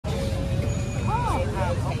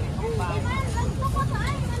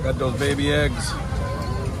Got those baby eggs.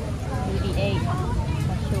 Baby egg,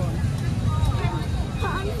 for sure.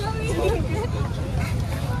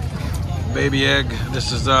 Baby egg.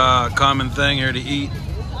 This is a common thing here to eat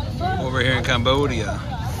over here in Cambodia.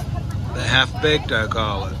 The half-baked, I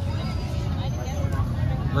call it.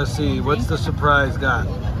 Let's see, what's the surprise got?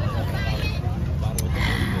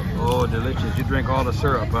 Oh, delicious. You drink all the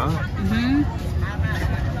syrup, huh? Mm-hmm.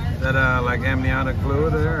 Is that like amniotic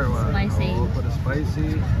fluid there? Or what? Spicy. Oh, for the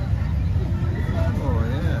spicy. Oh,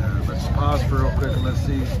 yeah. Let's pause for real quick and let's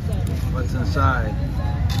see what's inside.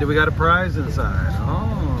 See, we got a prize inside.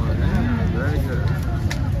 Oh, yeah. Very good.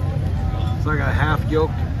 It's like a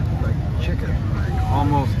half-yolked like chicken. Like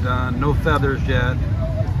almost done. No feathers yet.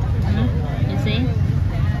 Mm-hmm. You see?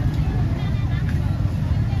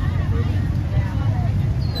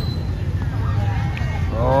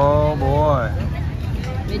 Oh boy.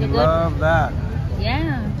 Really good. Love that.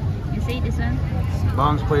 Yeah. You see this one?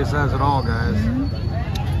 Bong's place has it all, guys.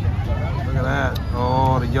 Mm-hmm. Look at that.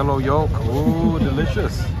 Oh, the yellow yolk. Oh,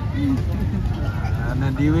 delicious. And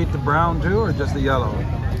then do you eat the brown too or just the yellow?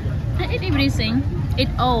 I eat everything.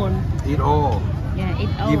 Eat all. Eat all. Yeah, eat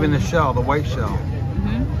all. Even the shell, the white shell.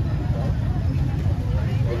 Mm-hmm.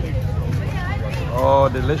 Oh,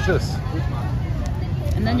 delicious.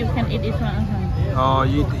 And then you can eat this one also. Oh,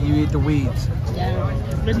 you eat the weeds. Yeah.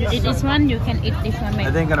 When you eat this one, you can eat this one.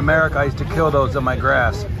 I think in America I used to kill those in my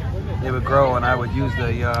grass. They would grow and I would use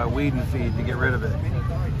the weeding feed to get rid of it.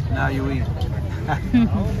 Now you eat. A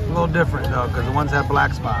little different though, because the ones have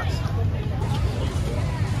black spots.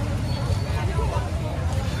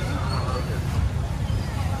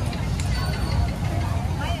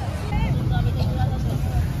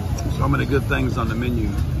 So many good things on the menu.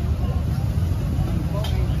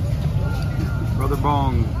 Brother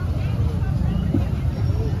Bong.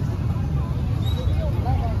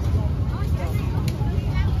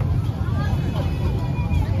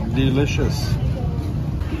 Delicious.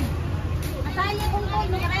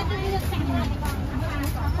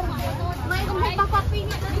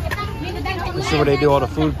 This is where they do all the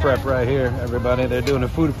food prep right here, everybody. They're doing the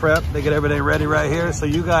food prep. They get everything ready right here. So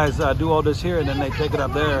you guys do all this here and then they take it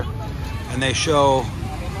up there and they show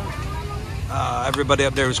everybody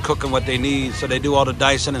up there who's cooking what they need. So they do all the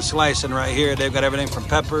dicing and slicing right here. They've got everything from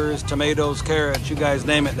peppers, tomatoes, carrots, you guys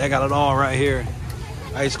name it. They got it all right here.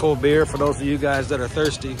 Ice cold beer for those of you guys that are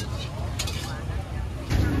thirsty.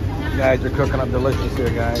 You guys are cooking up delicious here,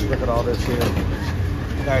 guys. Look at all this here.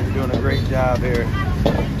 You guys are doing a great job here.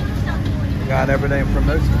 We got everything from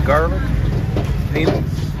this, garlic,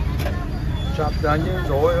 peanuts, chopped onions,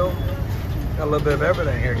 oil. Got a little bit of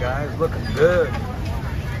everything here, guys. Looking good.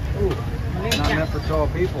 Ooh, not meant for tall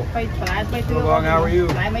people. Brother Bong, how are you?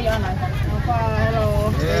 Yeah,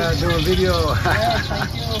 do a video.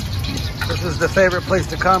 This is the favorite place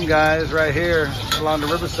to come, guys, right here along the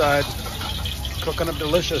riverside. Cooking up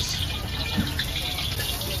delicious.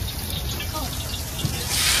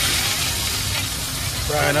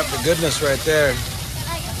 Frying up the goodness right there.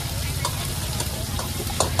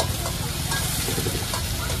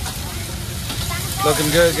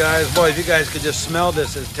 Looking good, guys. Boy, if you guys could just smell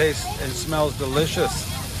this, it tastes and smells delicious.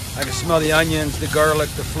 I can smell the onions, the garlic,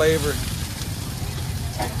 the flavor.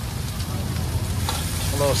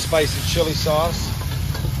 A little spicy chili sauce.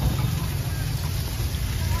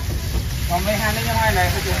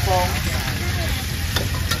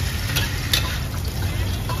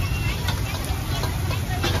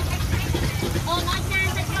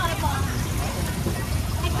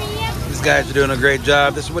 These guys are doing a great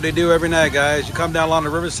job. This is what they do every night, guys. You come down along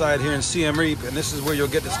the riverside here in Siem Reap, and this is where you'll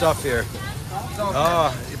get the stuff here.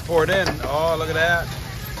 Oh, you pour it in. Oh, look at that.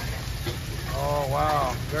 Oh,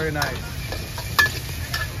 wow. Very nice.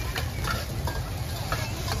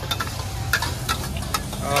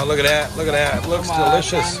 Oh, look at that. Look at that. It looks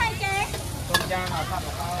delicious.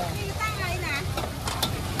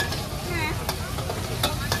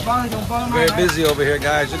 Very busy over here,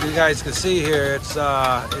 guys. As you guys can see here, it's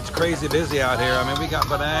crazy busy out here. I mean, we got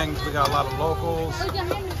Badangs, we got a lot of locals,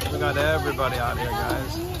 we got everybody out here,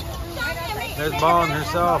 guys. There's Bong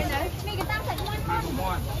herself.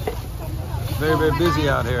 Very, very busy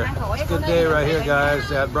out here. It's a good day right here,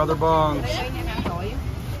 guys, at Brother Bongs.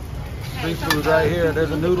 Street food right here. There's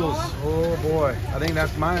the noodles. Oh boy, I think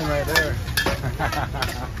that's mine right there.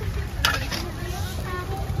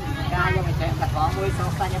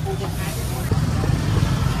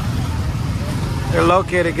 They're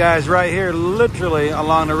located, guys, right here, literally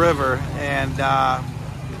along the river, and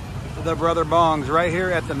the Brother Bongs right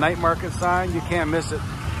here at the night market sign. You can't miss it.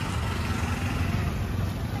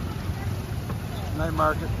 Night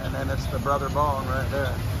market, and then it's the Brother Bong right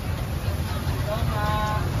there.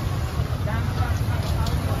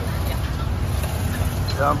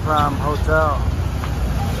 Dumpram Hotel.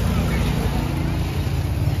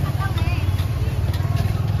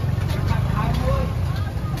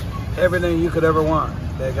 Everything you could ever want,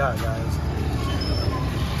 they got, guys.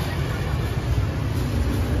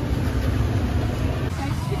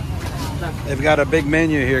 They've got a big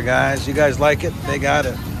menu here, guys. You guys like it? They got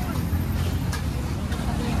it.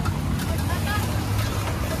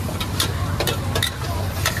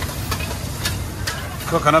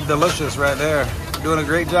 Cooking up delicious right there. Doing a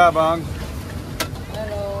great job, Bong.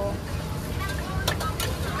 Hello.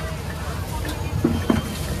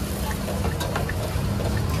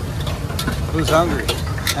 Who's hungry?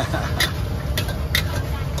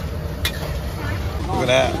 Look at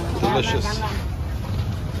that. Delicious.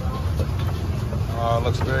 Oh, it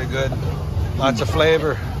looks very good. Lots of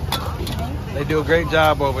flavor. They do a great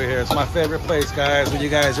job over here. It's my favorite place, guys. When you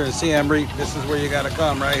guys are in Siem Reap, this is where you got to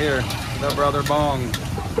come, right here. The Brothers Bongs.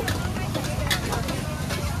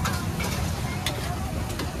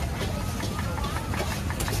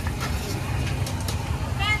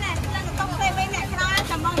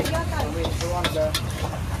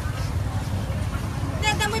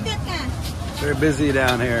 Very busy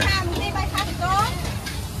down here.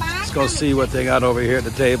 Let's go see what they got over here at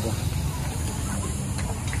the table.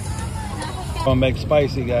 We're gonna make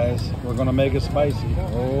spicy, guys. We're gonna make it spicy.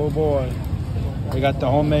 Oh boy. We got the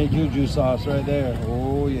homemade juju sauce right there.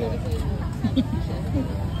 Oh yeah.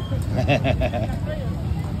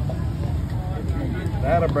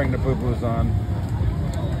 That'll bring the poo-poos on.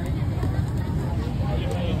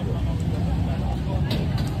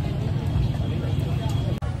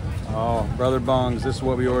 Oh, Brothers Bongs, this is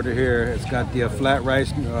what we order here. It's got the flat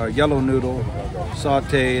rice, yellow noodle,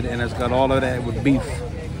 sauteed, and it's got all of that with beef.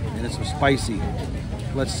 And it's spicy.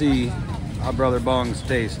 Let's see how Brothers Bongs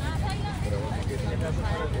taste.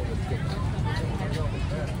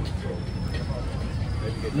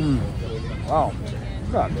 Wow.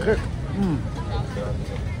 God, good.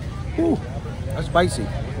 Ooh, that's spicy,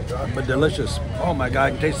 but delicious. Oh my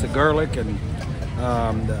God, you can taste the garlic and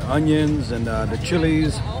the onions and the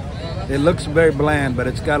chilies. It looks very bland, but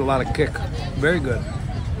it's got a lot of kick. Very good.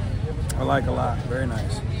 I like a lot. Very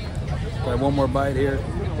nice. Try one more bite here.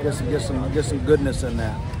 Get some goodness in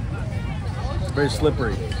that. It's very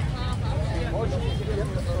slippery.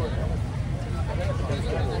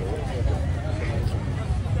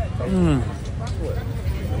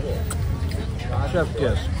 Chef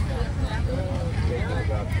kiss.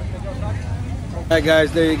 Alright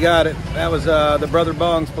guys, there you got it. That was the Brothers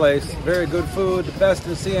Bongs place. Very good food, the best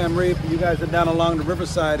in Siem Reap. You guys are down along the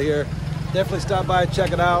riverside here. Definitely stop by,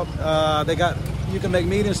 check it out. You can make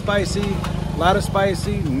medium spicy, a lot of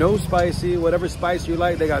spicy, no spicy, whatever spice you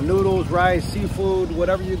like. They got noodles, rice, seafood,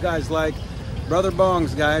 whatever you guys like. Brothers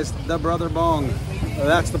Bongs, guys, the Brothers Bongs.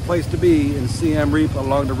 That's the place to be in Siem Reap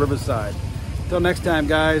along the riverside. Till next time,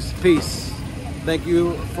 guys, peace. Thank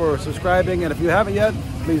you for subscribing, and if you haven't yet,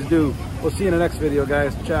 please do. We'll see you in the next video,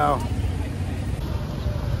 guys. Ciao.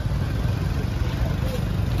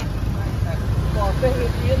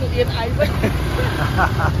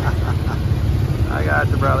 I got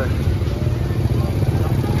you, brother.